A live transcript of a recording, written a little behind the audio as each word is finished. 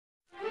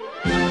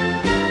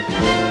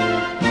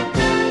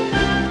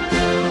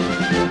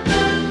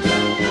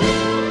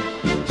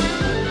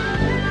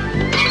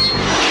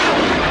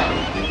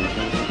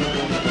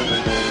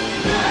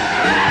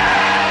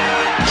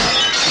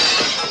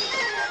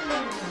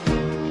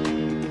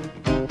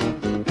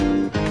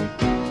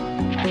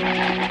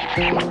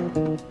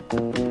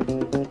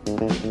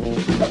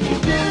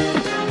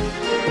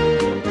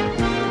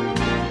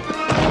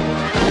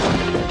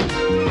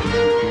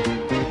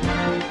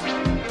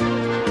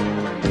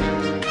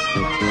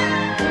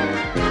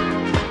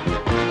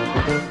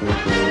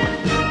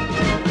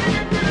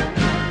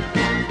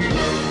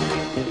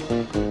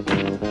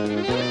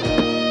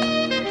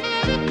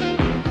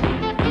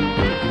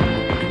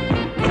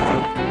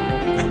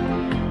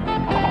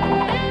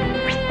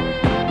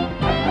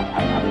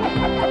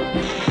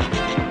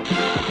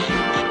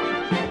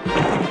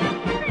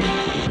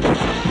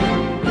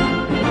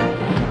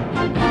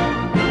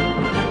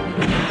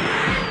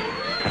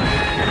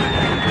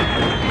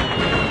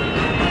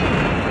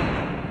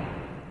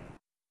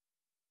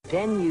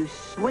Then you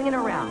swing it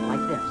around like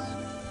this.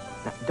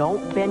 Now,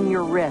 don't bend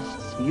your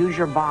wrists. Use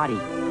your body.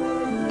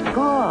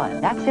 Good.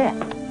 That's it.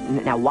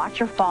 Now watch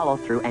your follow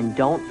through and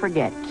don't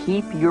forget,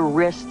 keep your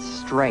wrists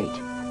straight.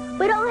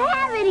 We don't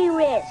have any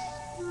wrists.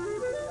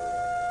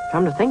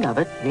 Come to think of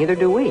it, neither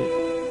do we.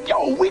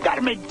 Yo, we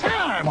gotta make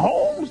time,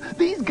 Holmes.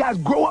 These guys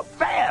grow up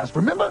fast,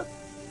 remember?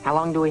 How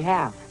long do we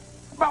have?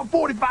 About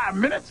 45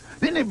 minutes,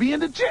 then they'll be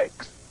into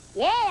chicks.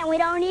 Yeah, and we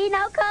don't need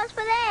no coats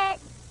for that.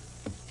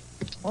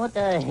 What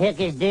the heck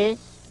is this?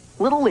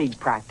 Little League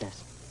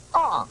practice.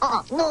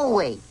 No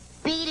way.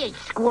 Beat it,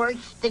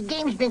 Squirts. The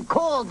game's been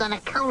called on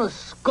account of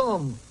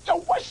scum. Yo,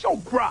 what's your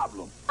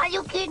problem? Are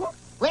you kidding?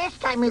 Last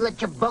time we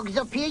let your bugs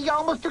up here, you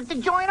almost took the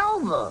joint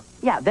over.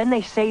 Yeah, then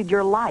they saved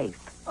your life.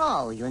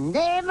 Oh, you're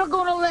never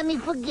gonna let me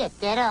forget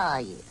that,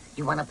 are you?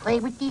 You wanna play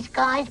with these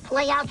guys?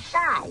 Play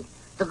outside.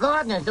 The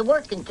gardeners are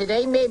working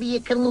today. Maybe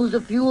you can lose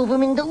a few of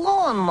them in the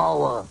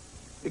lawnmower.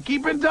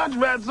 Keep in touch,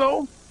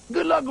 Ratso.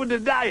 Good luck with the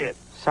diet.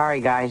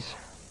 Sorry, guys.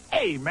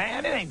 Hey,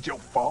 man, it ain't your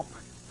fault.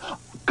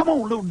 Come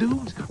on, little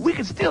dudes. We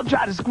can still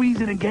try to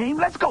squeeze in a game.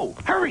 Let's go.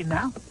 Hurry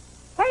now.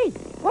 Hey,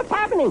 what's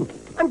happening?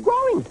 I'm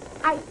growing.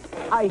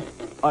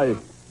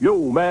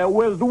 Yo, man,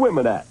 where's the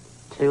women at?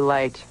 Too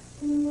late.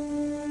 We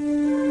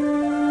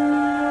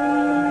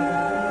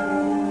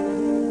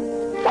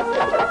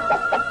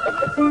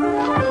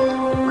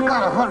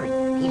gotta hurry.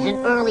 He's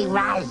an early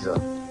riser.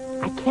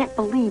 I can't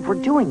believe we're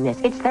doing this.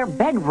 It's their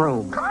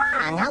bedroom. Come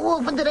on, how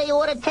often do they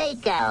order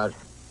takeout?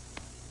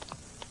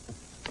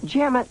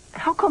 Jamet,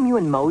 how come you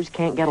and Mose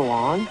can't get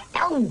along?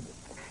 Oh,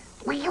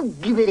 will you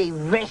give it a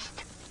rest?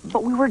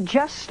 But we were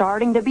just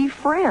starting to be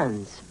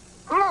friends.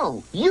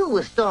 No, you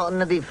were starting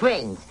to be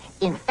friends.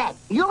 In fact,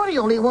 you're the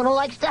only one who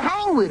likes to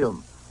hang with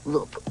them.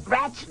 Look,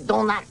 rats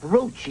don't like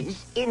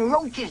roaches, and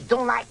roaches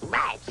don't like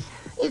rats.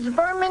 It's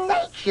vermin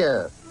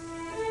nature.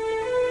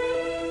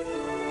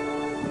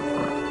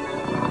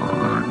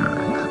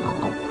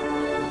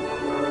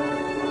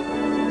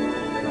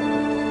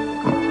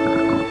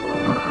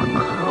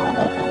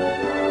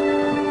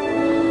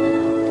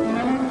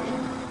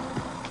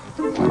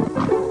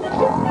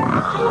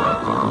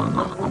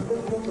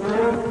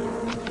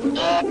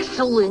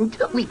 Excellent.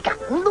 We got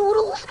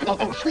noodles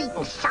and sweet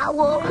and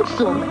sour,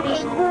 some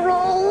egg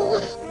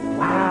rolls.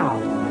 Wow.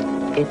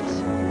 It's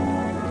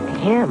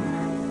him.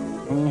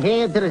 And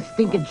hail to the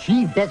stinking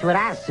chief, that's what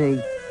I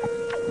say.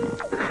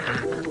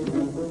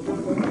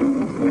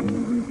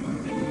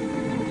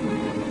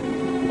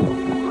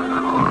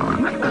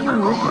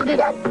 Listen to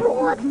that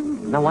broad.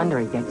 No wonder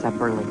he gets up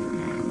early.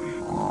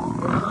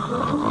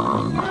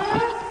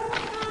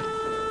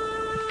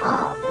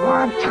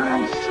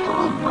 Wonton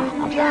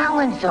steak,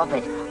 gallons of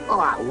it. Oh,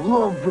 I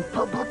love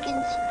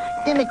Republicans.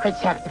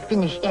 Democrats have to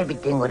finish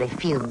everything or they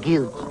feel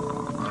guilty.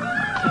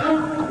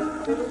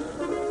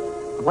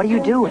 What are you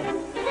doing?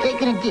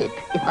 Taking a dip.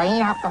 If I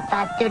ain't out from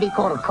 5:30,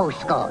 call the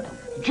Coast Guard.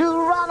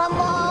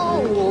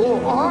 Geronimo!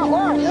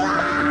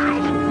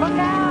 Look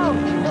out!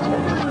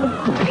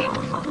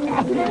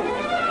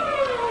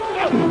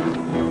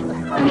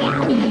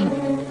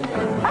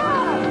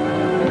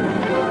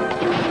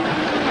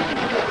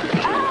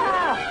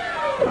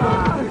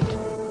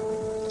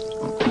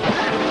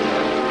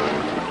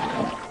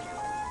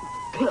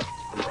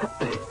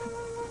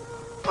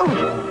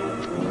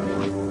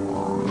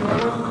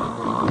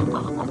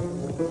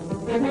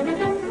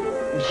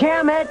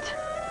 Jamet!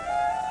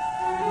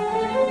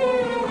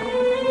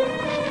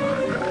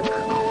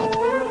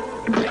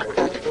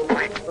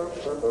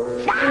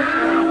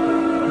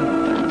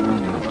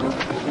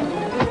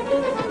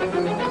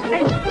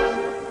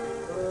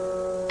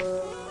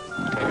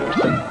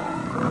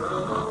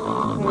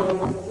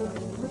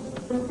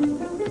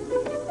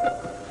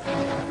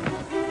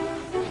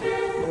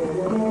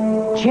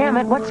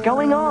 Jamet, what's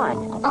going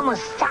on? I'm a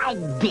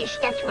side dish,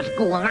 that's what's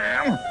going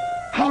on.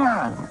 Hang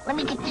on, let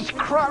me get this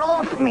crud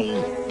off me.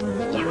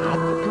 You had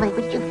to play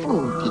with your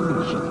food,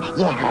 didn't you?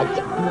 You had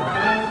to...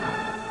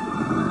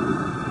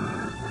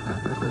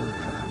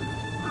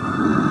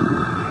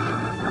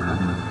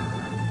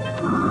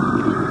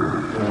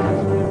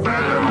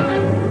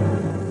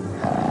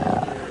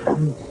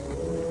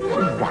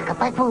 Rock up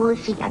my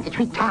pussy on the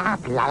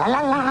treetop, la la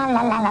la la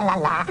la la la la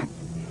la.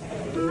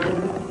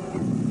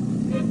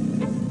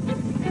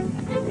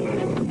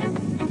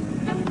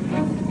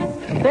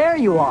 There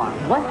you are.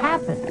 What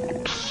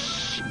happened?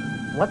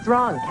 What's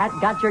wrong? Cat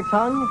got your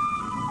tongue?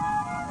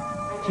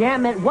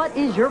 Jammin', what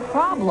is your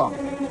problem?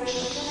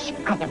 Shh,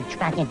 I am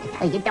trying to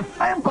tell you the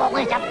furball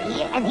is up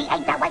here and he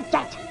ain't the one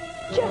yet.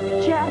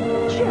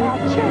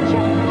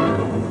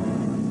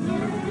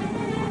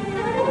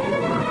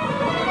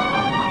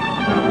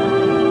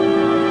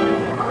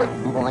 Good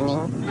morning.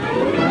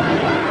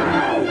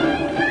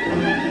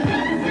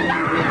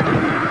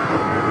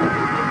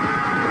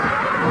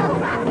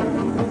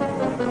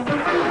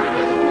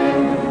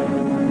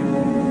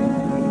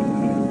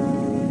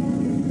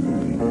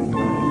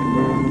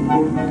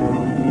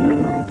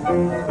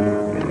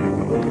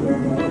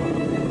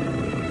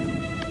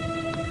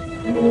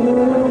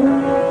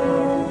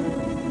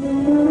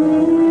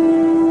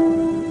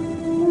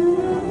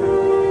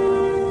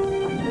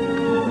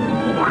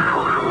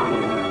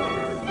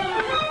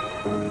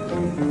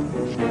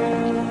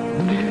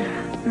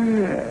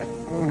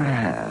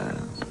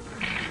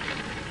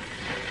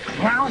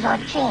 Now's our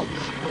chance.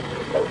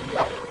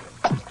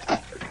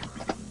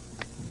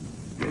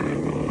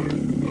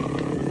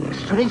 As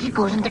soon as he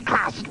goes in the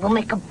closet, we'll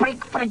make a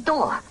break for the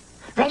door.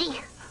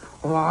 Ready?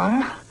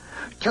 1,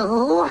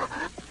 2...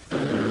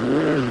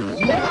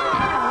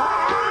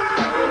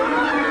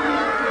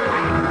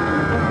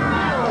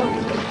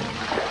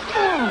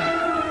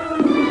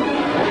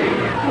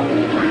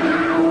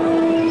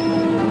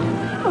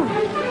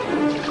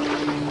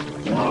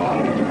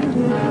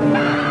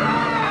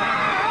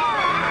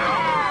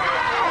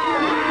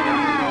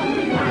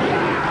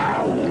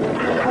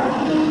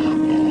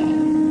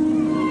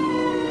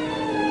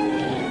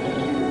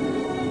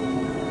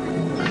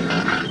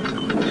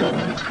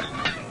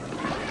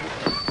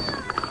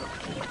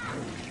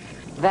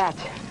 That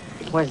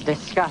was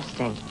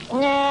disgusting.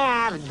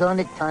 Nah, I've done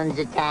it tons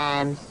of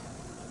times.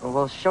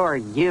 Well, sure,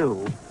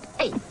 you.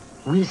 Hey,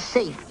 we're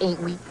safe,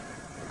 ain't we?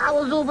 I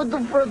was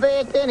overdue for a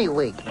bath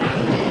anyway.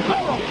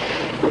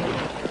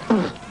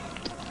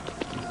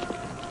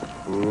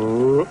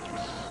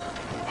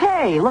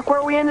 Hey, look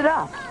where we ended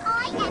up.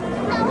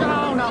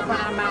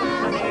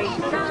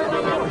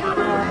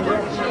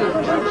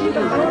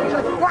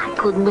 Why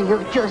couldn't we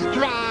have just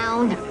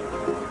drowned?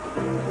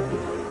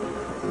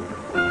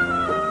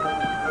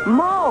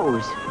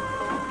 Mose!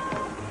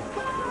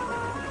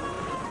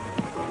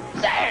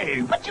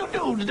 Say, what you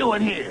dudes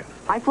doing here?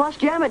 I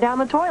flushed Jammin' down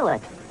the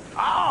toilet.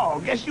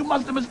 Oh, guess you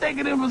must have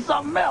mistaken him for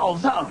something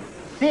else, huh?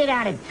 Sit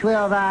down at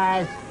 12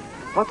 Eyes.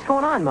 What's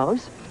going on,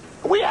 Mose?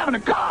 We having a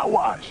car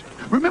wash.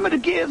 Remember the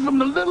kids from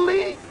the Little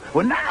League?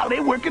 Well, now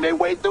they working their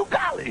way through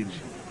college.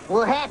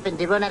 What happened?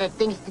 They run out of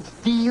things to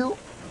steal?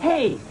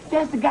 Hey,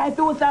 that's the guy who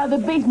threw us out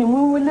of the basement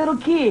when we were little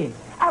kids.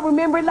 I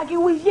remember it like it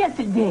was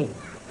yesterday.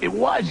 It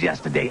was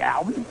yesterday,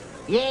 Alvin.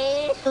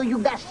 Yeah, so you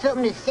got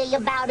something to say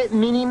about it,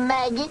 Mini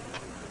Maggot?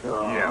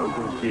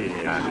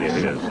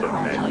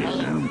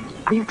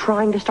 Are you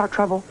trying to start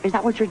trouble? Is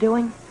that what you're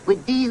doing?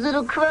 With these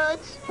little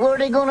cruds, what are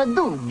they gonna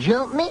do?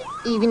 Jump me?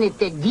 Even if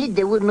they did,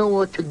 they wouldn't know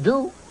what to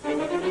do.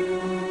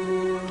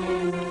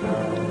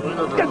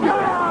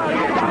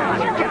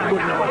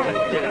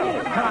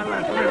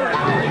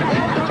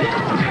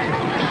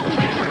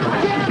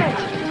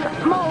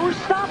 Mose,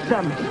 stop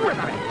them!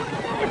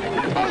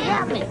 Hey,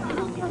 help me!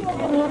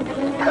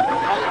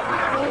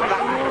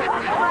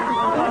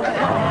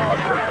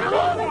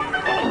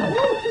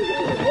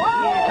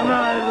 Come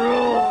on,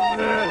 roll.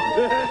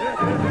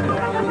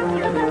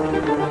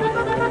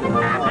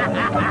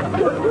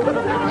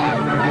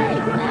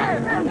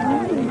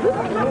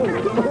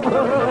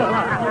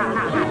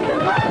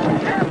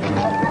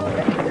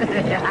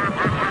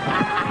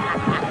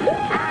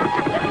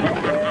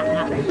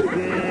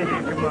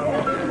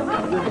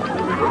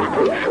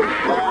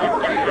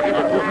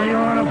 You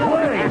wanna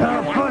play,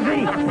 huh,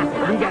 Fuzzy?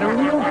 We got a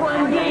real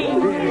fun game.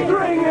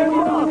 String him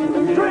up!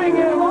 String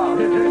him up!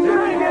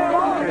 String him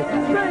up!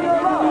 String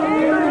him up!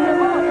 String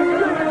him up!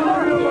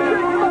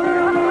 String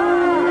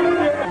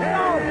him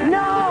up!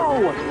 No!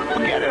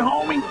 Forget it,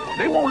 homie.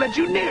 They won't let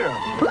you near 'em.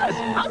 Plus,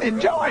 I'm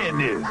enjoying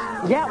this.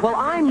 Yeah, well,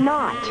 I'm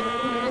not.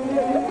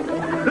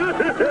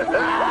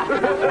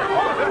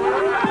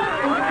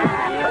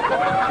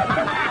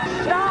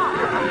 Stop!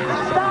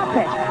 Stop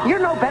it! You're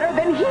no better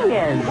than he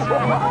is.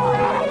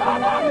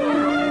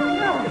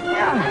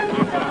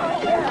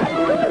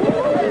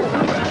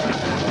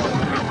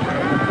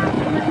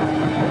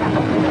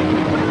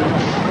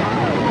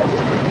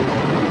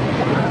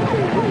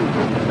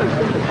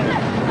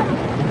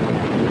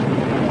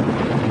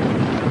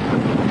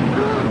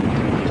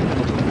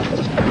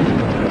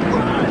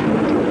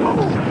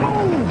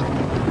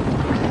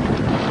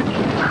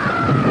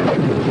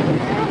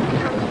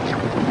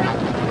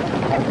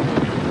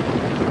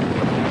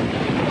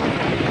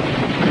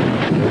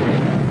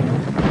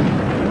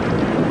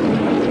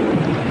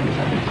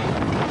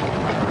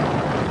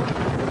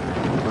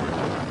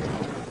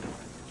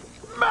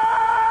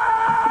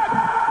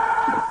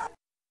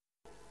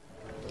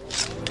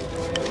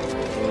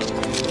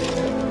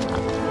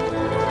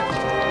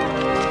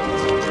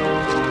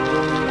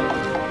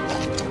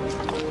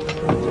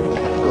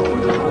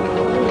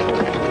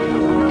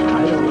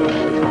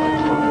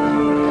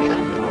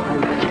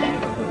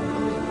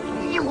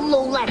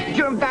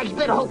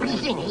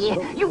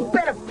 radiation here. You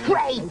better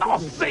pray. I'll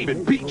save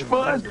it, Peach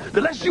Fuzz.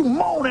 The less you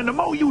moan and the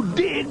more you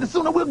dig, the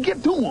sooner we'll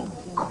get to him.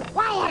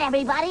 Quiet,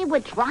 everybody.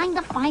 We're trying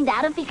to find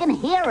out if he can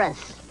hear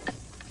us.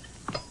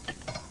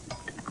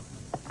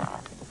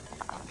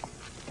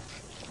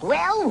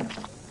 Well?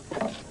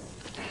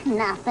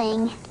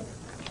 Nothing.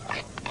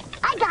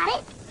 I got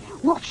it.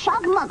 We'll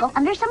shove Muggle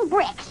under some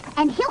bricks,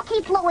 and he'll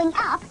keep blowing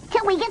up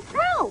till we get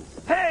through.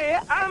 Hey,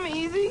 I'm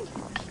easy.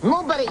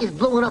 Nobody is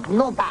blowing up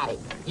nobody.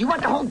 You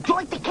want the whole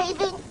joint to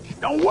cave in?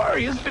 Don't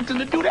worry, it's fixing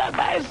to do that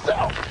by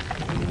itself.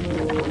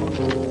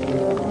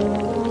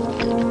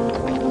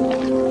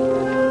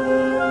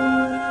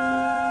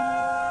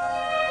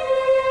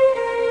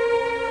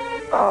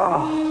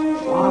 Oh,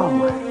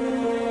 whoa.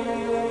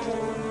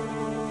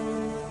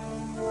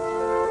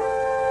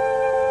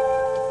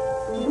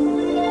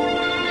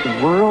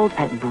 World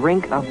at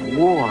brink of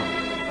war.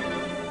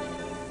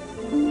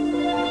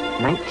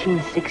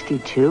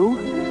 1962?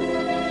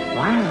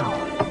 Wow.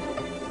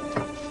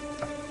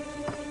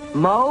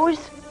 Mose?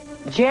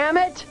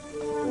 Jamet?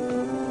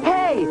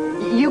 Hey,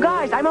 you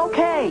guys, I'm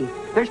okay.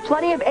 There's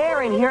plenty of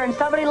air in here and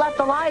somebody left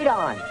the light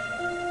on.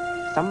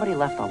 Somebody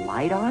left the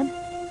light on?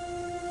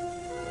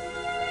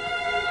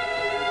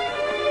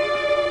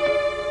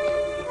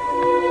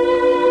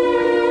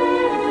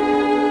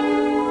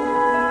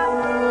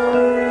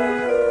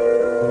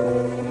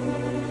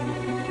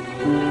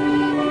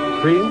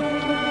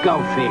 Go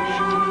fish.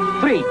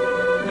 3.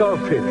 Go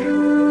fish.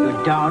 You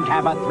don't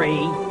have a 3?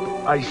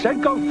 I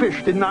said go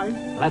fish, didn't I?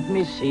 Let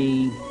me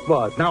see.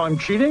 What, now I'm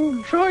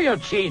cheating? Sure you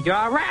cheat. You're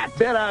a rat.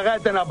 Better a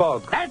rat than a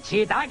bug. That's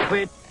it. I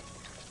quit.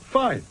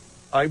 Fine.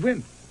 I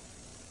win.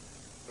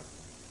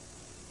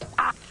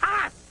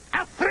 Aha!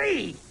 A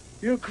 3!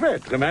 You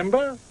quit,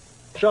 remember?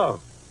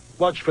 So,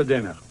 what's for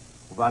dinner?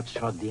 What's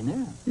for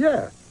dinner?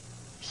 Yeah.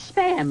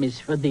 Spam is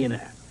for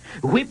dinner.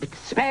 Whipped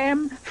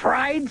spam,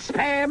 fried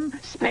spam,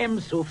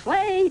 spam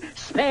souffle,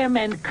 spam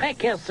and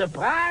cracker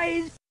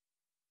surprise.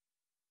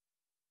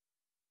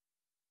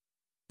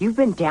 You've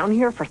been down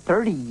here for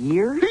 30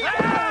 years?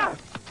 Ah!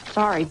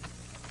 Sorry.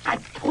 I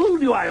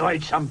told you I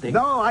heard something.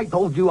 No, I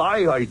told you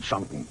I heard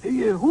something.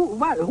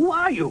 Who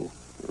are you?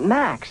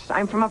 Max,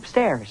 I'm from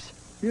upstairs.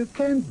 You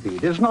can't be.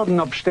 There's nothing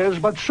upstairs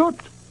but soot.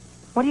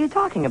 What are you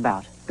talking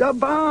about? The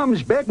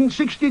bombs. Back in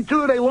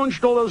 62, they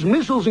launched all those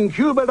missiles in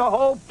Cuba. The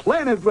whole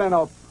planet went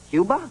up.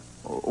 Cuba?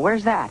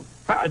 Where's that?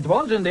 It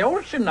was in the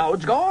ocean. Now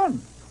it's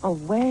gone. Oh,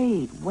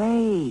 wait.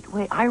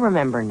 I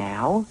remember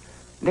now.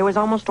 There was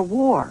almost a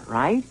war,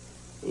 right?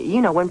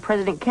 You know, when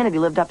President Kennedy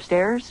lived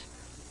upstairs.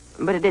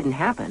 But it didn't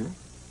happen.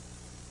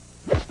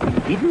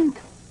 Didn't?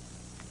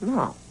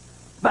 No.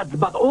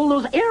 But all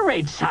those air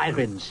raid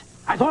sirens.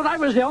 I thought I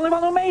was the only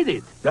one who made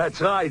it.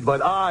 That's right,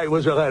 but I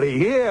was already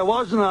here,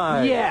 wasn't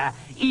I? Yeah,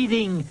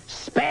 eating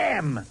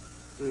spam.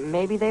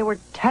 Maybe they were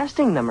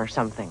testing them or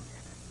something.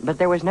 But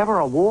there was never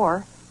a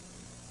war.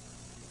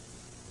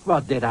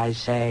 What did I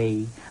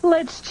say?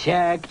 Let's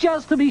check,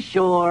 just to be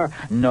sure.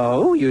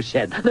 No, you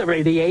said. The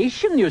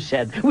radiation, you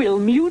said, will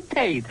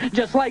mutate,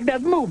 just like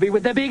that movie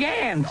with the big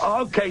ants.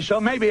 Okay, so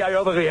maybe I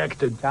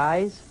overreacted.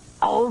 Guys?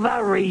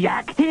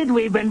 Overreacted?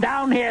 We've been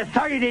down here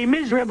 30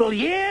 miserable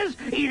years,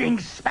 eating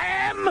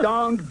spam?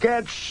 Don't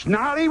get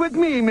snotty with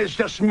me,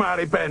 Mr.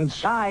 Smarty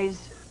Pants. Guys,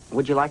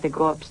 would you like to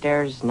go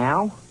upstairs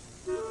now?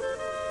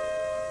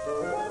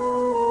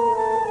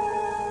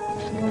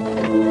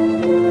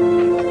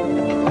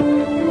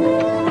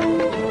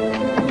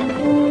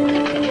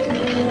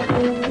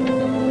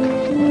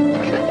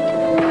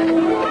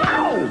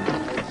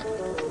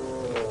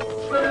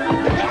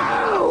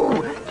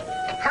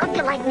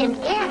 An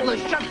antler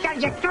shoved down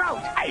your throat.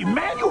 Hey,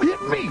 man, you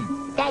hit me.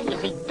 That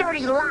is a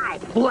dirty lie,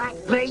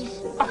 blackface.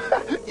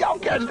 Y'all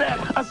catch that?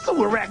 A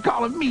sewer rat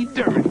calling me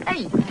dirty.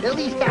 Hey, at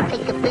least I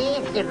take a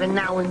bath every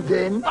now and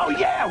then. Oh,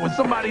 yeah, when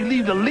somebody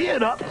leaves the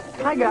lid up.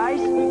 Hi,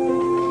 guys.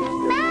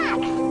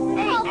 Max!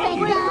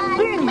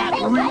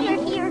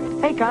 Max. Here.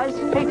 Hey, Cuz.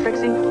 Hey,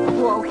 Trixie.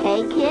 You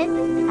okay, kid?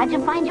 How'd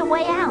you find your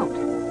way out?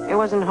 It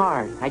wasn't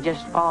hard. I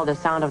just followed the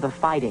sound of the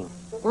fighting.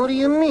 What do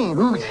you mean?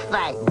 Who's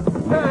fighting?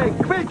 Hey,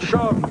 quick,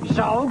 Sean.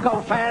 So,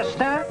 go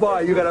faster?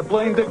 Why, you got a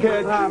plane to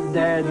catch? I'm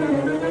dead.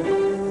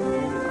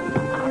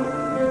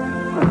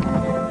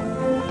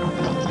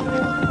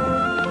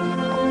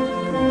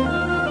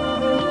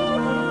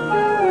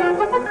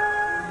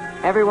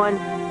 Everyone,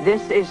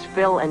 this is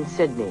Phil and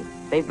Sydney.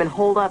 They've been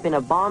holed up in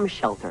a bomb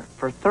shelter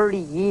for 30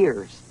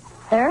 years.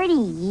 30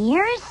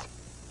 years?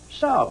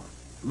 So,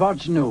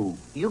 what's new?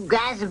 You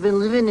guys have been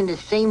living in the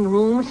same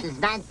room since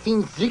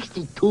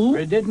 1962?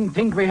 We didn't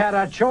think we had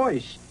a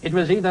choice. It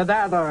was either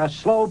that or a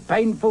slow,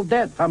 painful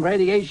death from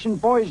radiation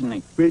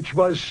poisoning. Which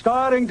was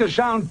starting to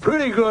sound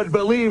pretty good,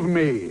 believe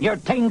me. You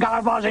think I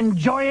was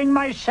enjoying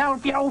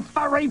myself, you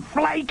furry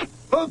flake?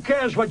 Who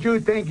cares what you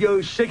think,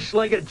 you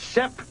six-legged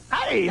sep?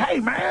 Hey,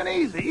 man,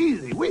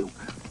 easy.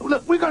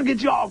 Look, we're gonna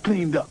get you all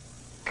cleaned up.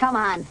 Come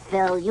on,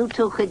 Phil. You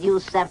two could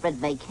use separate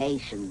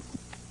vacations.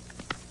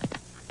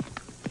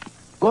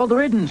 Good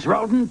riddance,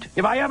 rodent.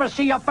 If I ever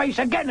see your face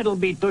again, it'll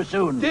be too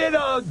soon.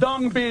 Ditto,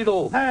 dung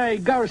beetle. Hey,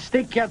 go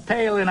stick your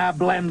tail in a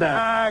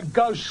blender.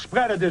 Go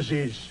spread a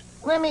disease.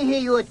 Let me hear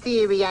your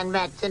theory on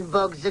rats and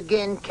bugs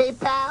again,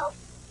 K-Pal.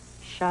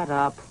 Shut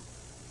up.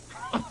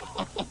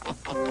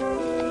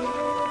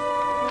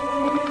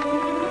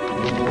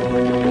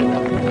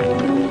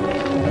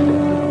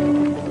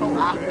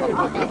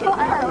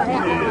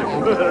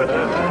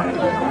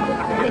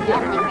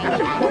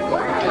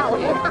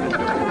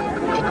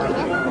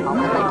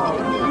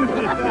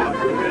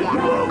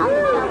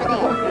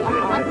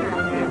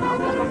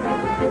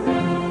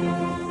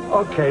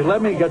 Okay,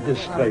 let me get this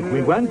straight.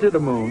 We went to the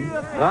moon.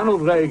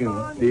 Ronald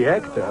Reagan, the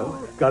actor,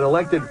 got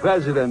elected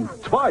president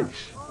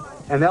twice.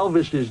 And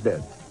Elvis is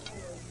dead.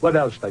 What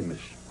else did I miss?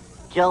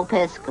 Joe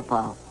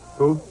Piscopo.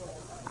 Who?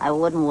 I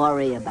wouldn't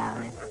worry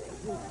about it.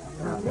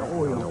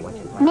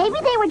 Maybe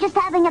they were just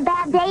having a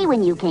bad day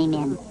when you came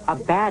in. A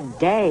bad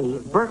day?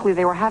 Berkeley,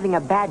 they were having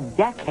a bad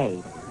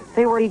decade.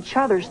 They were at each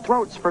other's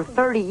throats for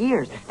 30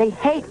 years. They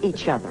hate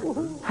each other.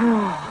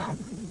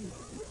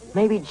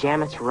 Maybe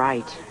Jamet's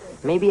right.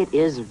 Maybe it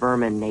is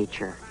vermin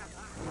nature.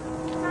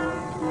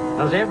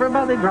 Does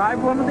everybody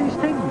drive one of these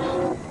things?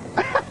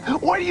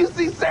 What do you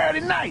see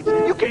Saturday night?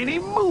 You can't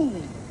even move.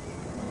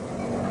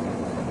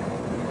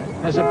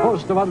 As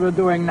opposed to what we're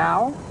doing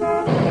now?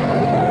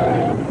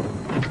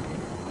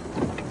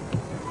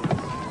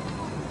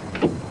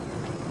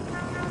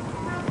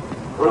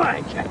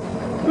 Right.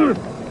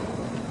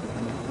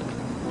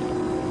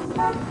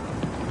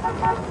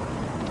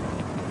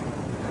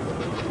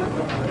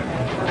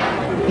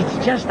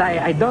 It's just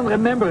I don't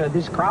remember it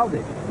this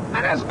crowded.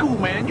 Now, that's cool,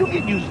 man. You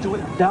get used to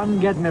it. Don't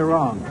get me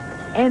wrong.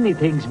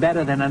 Anything's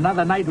better than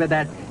another night with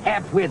that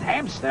half-wit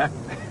hamster.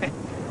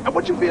 And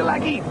what you feel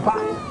like eating, Pop?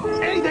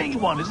 Anything you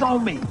want, it's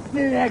on me.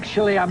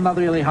 Actually, I'm not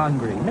really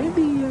hungry.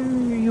 Maybe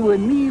you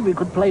and me, we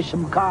could play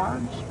some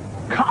cards.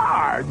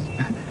 Cards?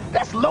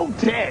 That's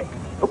low-tech.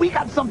 We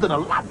got something a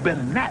lot better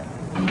than that.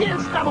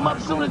 Can't stop them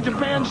up soon as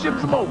Japan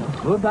ships them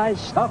over. Good-eye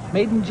stuff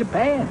made in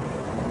Japan.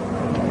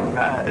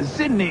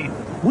 Sydney,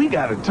 we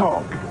gotta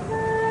talk.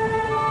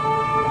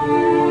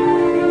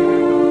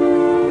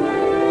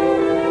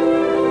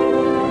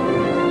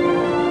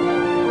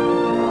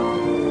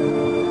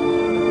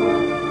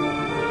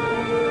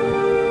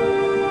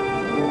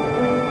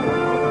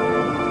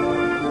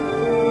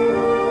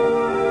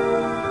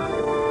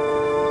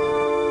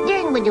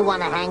 Then when you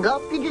want to hang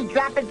up, you just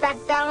drop it back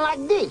down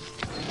like this.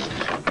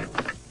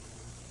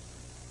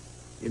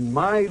 In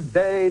my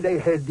day, they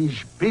had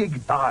these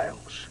big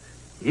dials.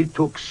 It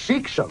took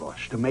 6 of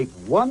us to make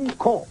one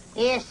call.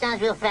 Yeah,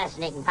 sounds real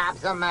fascinating,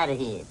 Pops. I'm out of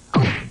here.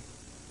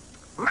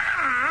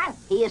 Ma!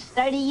 He is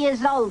 30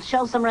 years old.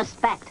 Show some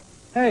respect.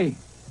 Hey,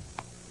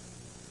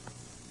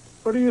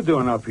 What are you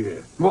doing up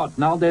here? what,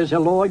 now there's a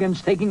law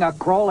against taking a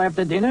crawl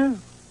after dinner?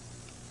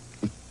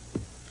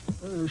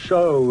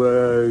 So,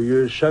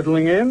 you're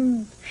settling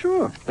in?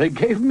 Sure. They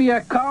gave me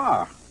a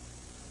car.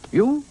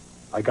 You?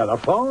 I got a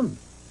phone.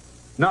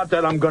 Not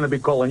that I'm going to be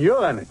calling you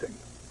anything.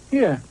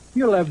 Here,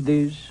 you left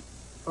these.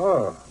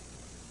 Oh,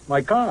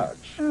 my cards.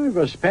 I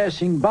was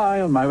passing by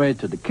on my way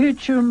to the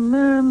kitchen,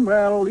 and,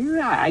 well,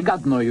 yeah, I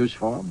got no use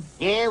for them.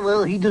 Yeah,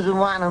 well, he doesn't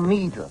want them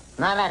either.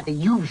 Not after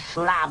you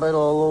slobbered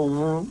all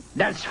over him.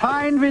 That's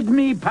fine with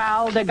me,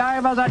 pal. The guy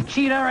was a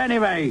cheater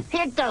anyway.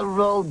 Hit the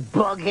road,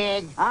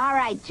 bughead. All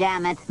right,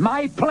 Jamet.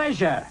 My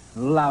pleasure.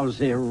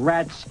 Lousy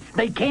rats.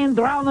 They can't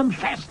drown them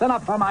fast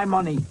enough for my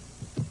money.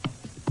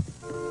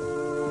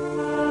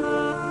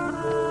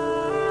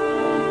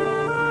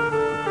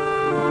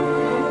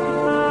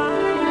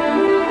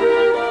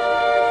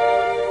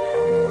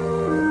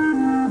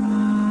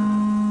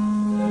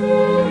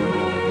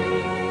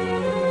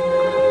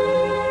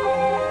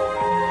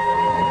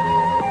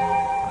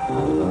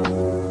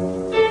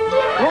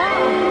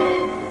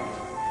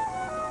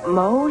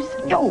 Mose?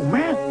 Yo,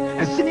 man,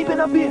 has Sydney been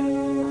up here?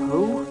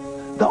 Who?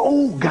 The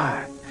old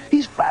guy.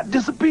 He's flat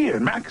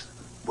disappeared, Max.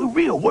 We're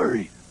real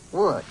worried.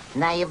 What?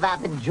 Now you're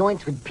vaping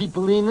joints with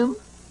people in them?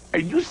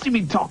 Hey, you see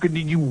me talking to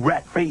you,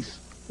 rat face?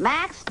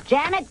 Max,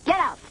 Janet, get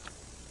up.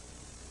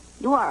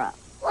 You are up.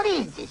 What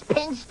is this,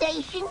 Penn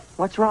Station?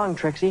 What's wrong,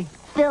 Trixie?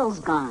 Phil's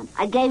gone.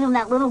 I gave him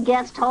that little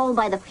guest hole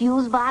by the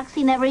fuse box.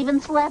 He never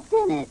even slept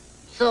in it.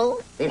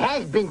 So, it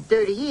has been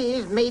 30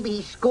 years. Maybe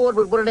he scored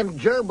with one of them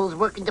gerbils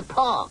working the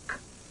park.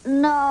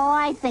 No,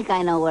 I think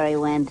I know where he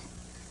went.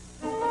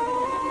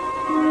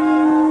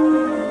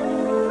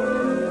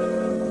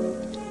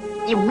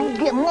 If we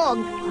get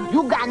mugged,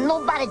 you got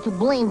nobody to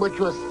blame but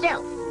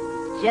yourself.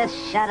 Just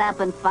shut up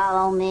and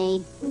follow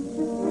me.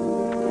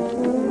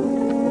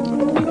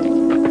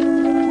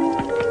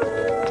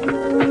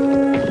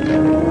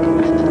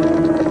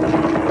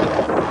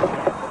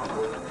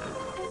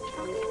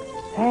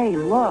 Hey,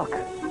 look.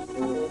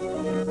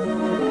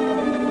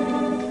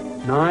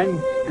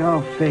 9.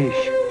 Go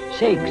fish.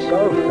 6.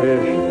 Go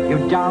fish.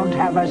 You don't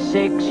have a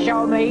 6.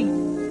 Show me.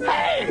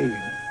 Hey,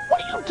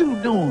 what are you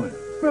two doing?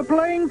 We're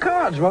playing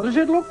cards. What does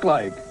it look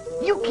like?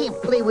 You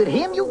can't play with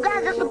him. You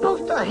guys are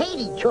supposed to hate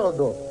each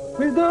other.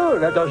 We do.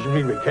 That doesn't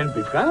mean we can't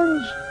be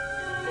friends.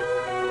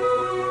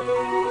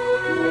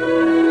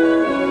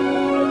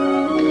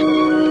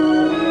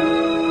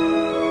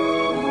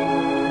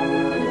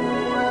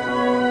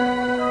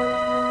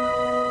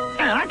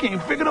 Man, I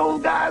can't figure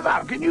those guys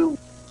out, can you?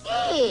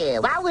 Yeah,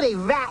 why would a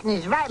rat in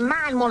his right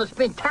mind want to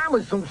spend time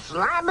with some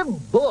slimy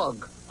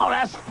bug? Oh,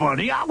 that's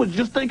funny. I was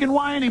just thinking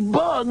why any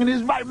bug in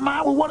his right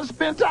mind would want to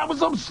spend time with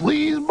some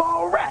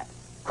sleazeball rat.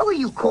 Who are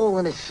you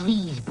calling a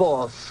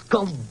sleazeball,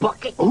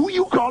 scumbucket? Who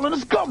you calling a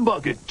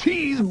scumbucket?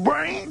 Cheese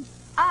brain?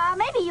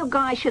 Maybe you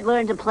guys should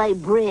learn to play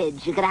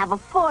bridge. You could have a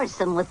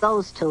foursome with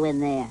those two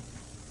in there.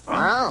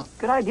 Oh.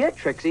 Good idea,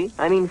 Trixie.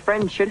 I mean,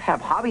 friends should have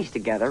hobbies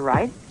together,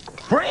 right?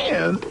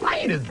 Friend? I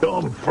ain't a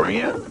dumb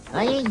friend.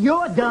 I ain't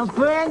your dumb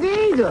friend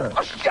either.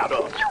 Oh, shut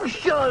up. You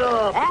shut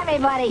up.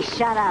 Everybody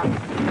shut up.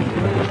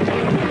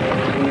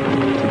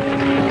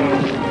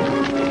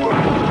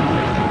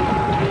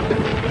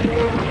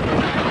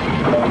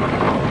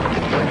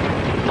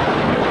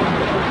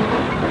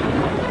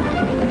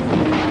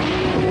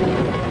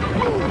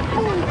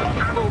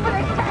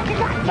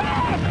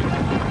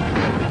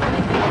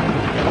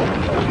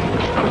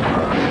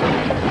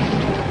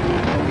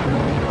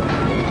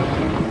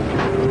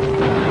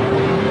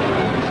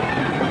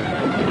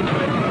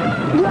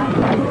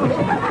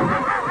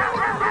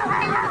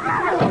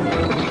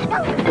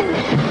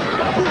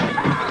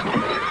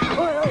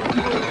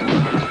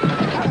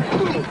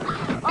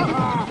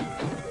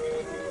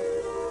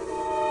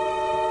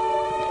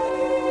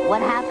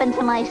 What happened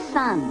to my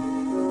son?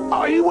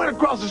 Oh, he went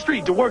across the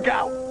street to work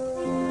out.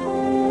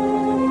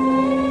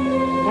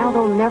 Now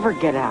they'll never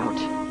get out.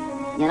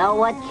 You know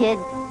what, kid?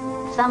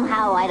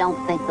 Somehow I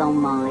don't think they'll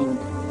mind.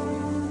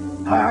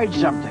 I heard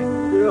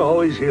something. You're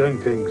always hearing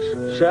things.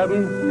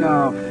 7?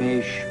 No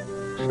fish.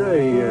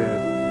 Say,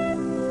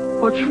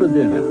 what's for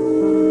dinner?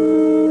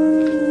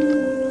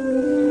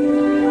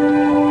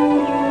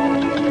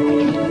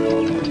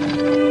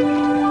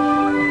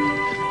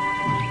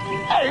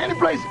 Hey, any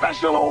place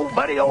special, old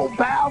buddy, old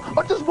pal,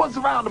 or just what's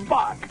around the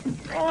block?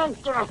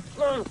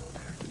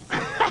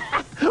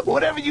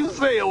 Whatever you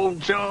say,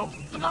 old chum.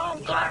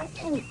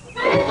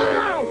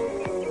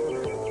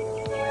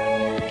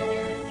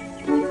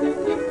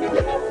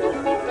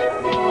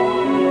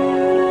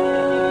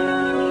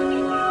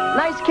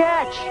 Nice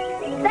catch.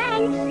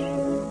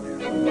 Thanks.